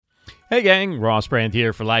Hey gang, Ross Brand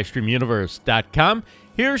here for LivestreamUniverse.com.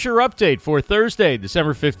 Here's your update for Thursday,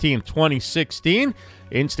 December 15th, 2016.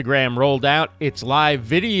 Instagram rolled out its live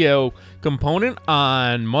video component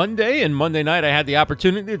on Monday, and Monday night I had the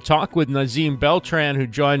opportunity to talk with Nazim Beltran, who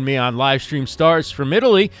joined me on Livestream Stars from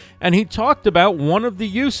Italy, and he talked about one of the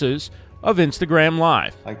uses of Instagram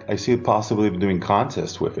Live. I see the possibility of doing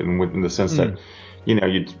contests with it, and in the sense that,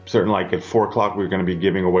 you'd certainly, like at 4 o'clock, we're going to be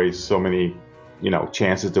giving away so many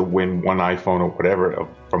chances to win one iPhone or whatever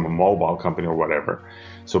from a mobile company or whatever.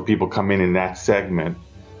 So people come in that segment,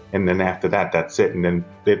 and then after that, that's it. And then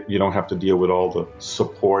you don't have to deal with all the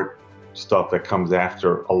support stuff that comes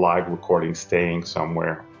after a live recording staying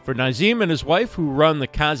somewhere. For Nazim and his wife, who run the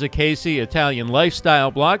Casa Casey Italian lifestyle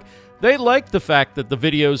blog, they like the fact that the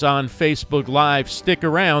videos on Facebook Live stick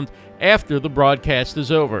around after the broadcast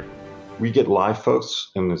is over. We get live folks,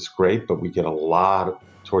 and it's great, but we get a lot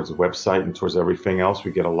towards the website and towards everything else.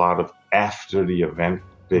 We get a lot of after the event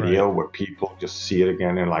video where people just see it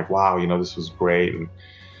again and like, wow, this was great. And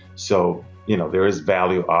so, there is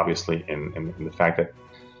value obviously in the fact that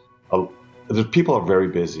the people are very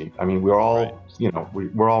busy. I mean, we're all,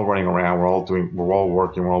 we're all running around, we're all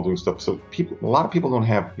working, we're all doing stuff. So a lot of people don't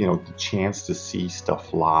have, the chance to see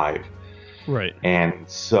stuff live. Right. And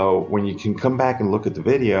so when you can come back and look at the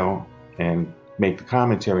video and make the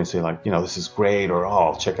commentary and say like, this is great, or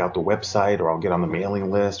I'll check out the website, or I'll get on the mailing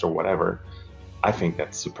list or whatever, I think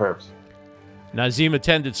that's superb. Nazim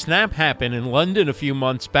attended Snap Happen in London a few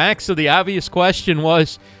months back, so the obvious question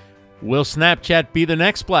was, will Snapchat be the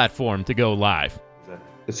next platform to go live?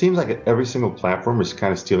 It seems like every single platform is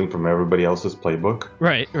kind of stealing from everybody else's playbook.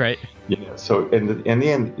 Right. So in the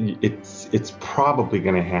end, it's probably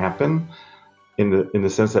going to happen in the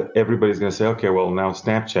sense that everybody's going to say, okay, well, now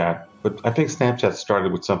Snapchat. But I think Snapchat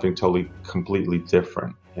started with something completely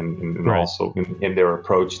different, and also in their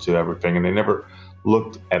approach to everything. And they never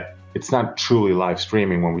looked at, it's not truly live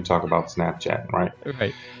streaming when we talk about Snapchat, right?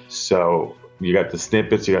 Right. So you got the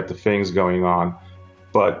snippets, you got the things going on,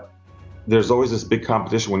 but there's always this big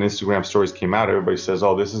competition. When Instagram stories came out, everybody says,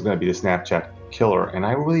 oh, this is going to be the Snapchat killer. And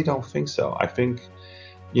I really don't think so. I think,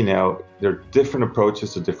 there are different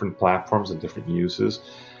approaches to different platforms and different uses.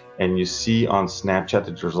 And you see on Snapchat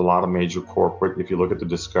that there's a lot of major corporate, if you look at the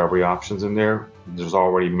discovery options in there, there's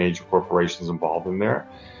already major corporations involved in there.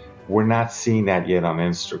 We're not seeing that yet on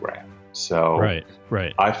Instagram. So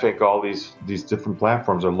right. I think all these different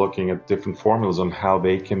platforms are looking at different formulas on how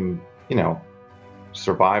they can,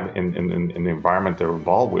 survive in the environment they're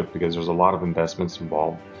involved with, because there's a lot of investments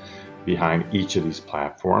involved behind each of these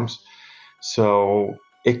platforms. So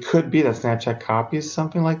it could be that Snapchat copies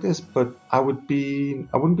something like this, but I wouldn't be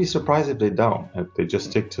surprised if they don't. If they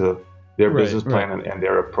just stick to their business plan and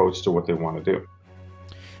their approach to what they want to do.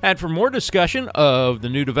 And for more discussion of the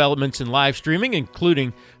new developments in live streaming,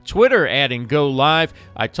 including Twitter adding Go Live,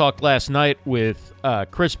 I talked last night with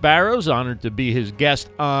Chris Barrows, honored to be his guest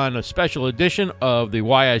on a special edition of the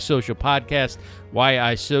Why I Social podcast, Why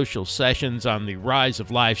I Social Sessions on the Rise of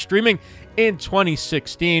Live Streaming in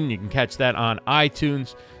 2016. You can catch that on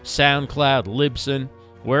iTunes, SoundCloud, Libsyn,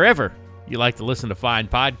 wherever you like to listen to fine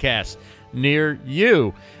podcasts near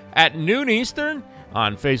you. At noon Eastern,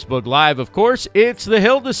 on Facebook Live, of course, it's the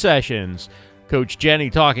Hilda Sessions. Coach Jenny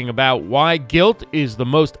talking about why guilt is the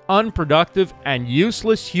most unproductive and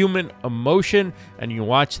useless human emotion. And you can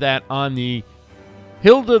watch that on the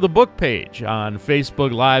Hilda the Book page on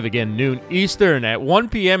Facebook Live, again, noon Eastern. At 1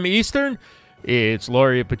 p.m. Eastern, it's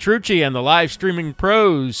Loria Petrucci and the Live Streaming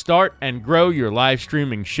Pros. Start and grow your live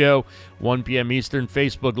streaming show. 1 p.m. Eastern,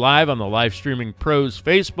 Facebook Live on the Live Streaming Pros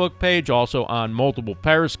Facebook page, also on multiple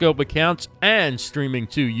Periscope accounts, and streaming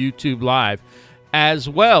to YouTube Live as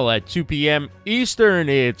well. At 2 p.m. Eastern,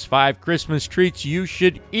 it's 5 Christmas Treats You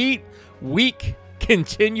Should Eat week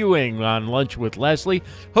continuing on Lunch with Leslie,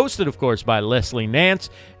 hosted, of course, by Leslie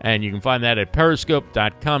Nance, and you can find that at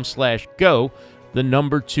periscope.com/go. The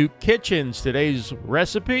number 2 kitchens. Today's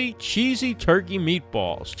recipe, cheesy turkey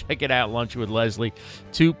meatballs. Check it out, Lunch with Leslie,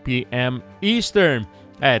 2 p.m. Eastern.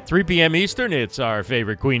 At 3 p.m. Eastern, it's our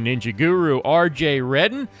favorite Queen Ninja Guru, RJ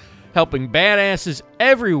Redden, helping badasses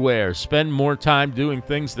everywhere spend more time doing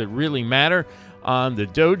things that really matter on the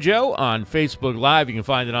dojo on Facebook Live. You can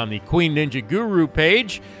find it on the Queen Ninja Guru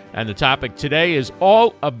page. And the topic today is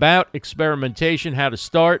all about experimentation, how to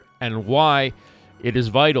start, and why it is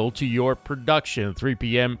vital to your production. 3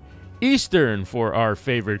 p.m. Eastern for our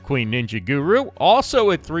favorite Queen Ninja Guru.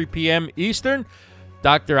 Also at 3 p.m. Eastern,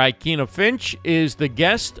 Dr. Ikena Finch is the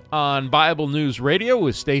guest on Bible News Radio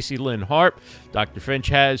with Stacy Lynn Harp. Dr. Finch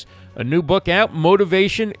has a new book out,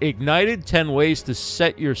 Motivation Ignited, 10 Ways to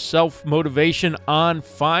Set Your Self-Motivation on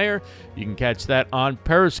Fire. You can catch that on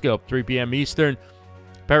Periscope, 3 p.m. Eastern,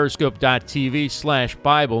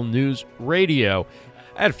 periscope.tv/Bible News Radio.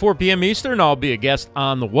 At 4 p.m. Eastern, I'll be a guest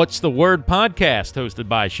on the What's the Word podcast, hosted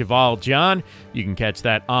by Cheval John. You can catch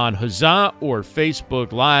that on Huzzah or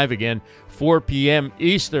Facebook Live. Again, 4 p.m.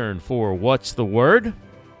 Eastern for What's the Word.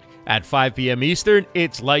 At 5 p.m. Eastern,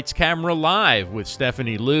 it's Lights Camera Live with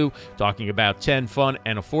Stephanie Liu, talking about 10 fun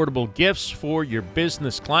and affordable gifts for your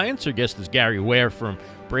business clients. Our guest is Gary Ware from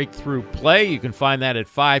Breakthrough Play. You can find that at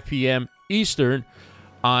 5 p.m. Eastern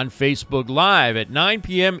on Facebook Live. At 9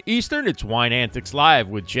 p.m. Eastern, it's Wine Antics Live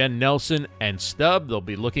with Jen Nelson and Stubb. They'll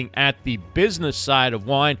be looking at the business side of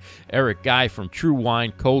wine. Eric Guy from True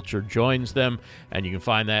Wine Culture joins them, and you can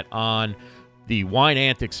find that on the Wine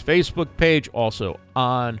Antics Facebook page, also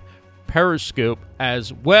on Periscope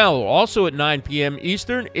as well. Also at 9 p.m.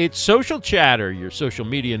 Eastern, it's Social Chatter, your social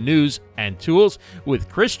media news and tools with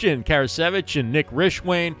Christian Karasevich and Nick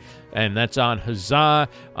Rishwain, and that's on Huzzah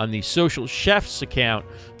on the Social Chefs account,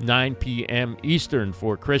 9 p.m. Eastern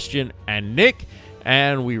for Christian and Nick.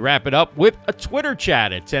 And we wrap it up with a Twitter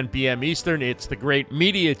chat at 10 p.m. Eastern. It's the Great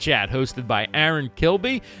Media Chat hosted by Aaron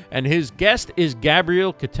Kilby, and his guest is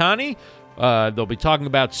Gabriel Catani. They'll be talking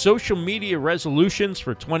about social media resolutions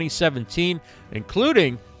for 2017,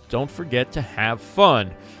 including don't forget to have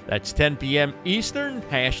fun. That's 10 p.m. Eastern,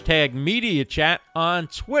 hashtag Media Chat on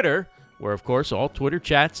Twitter, where, of course, all Twitter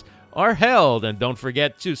chats are held. And don't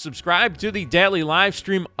forget to subscribe to the Daily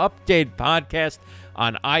Livestream Update podcast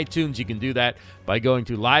on iTunes. You can do that by going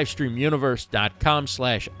to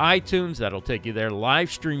livestreamuniverse.com/iTunes. That'll take you there,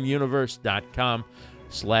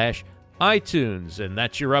 livestreamuniverse.com/iTunes. And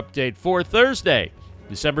that's your update for Thursday,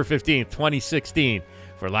 December 15th, 2016.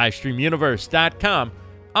 For livestreamuniverse.com,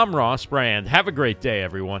 I'm Ross Brand. Have a great day,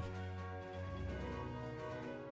 everyone.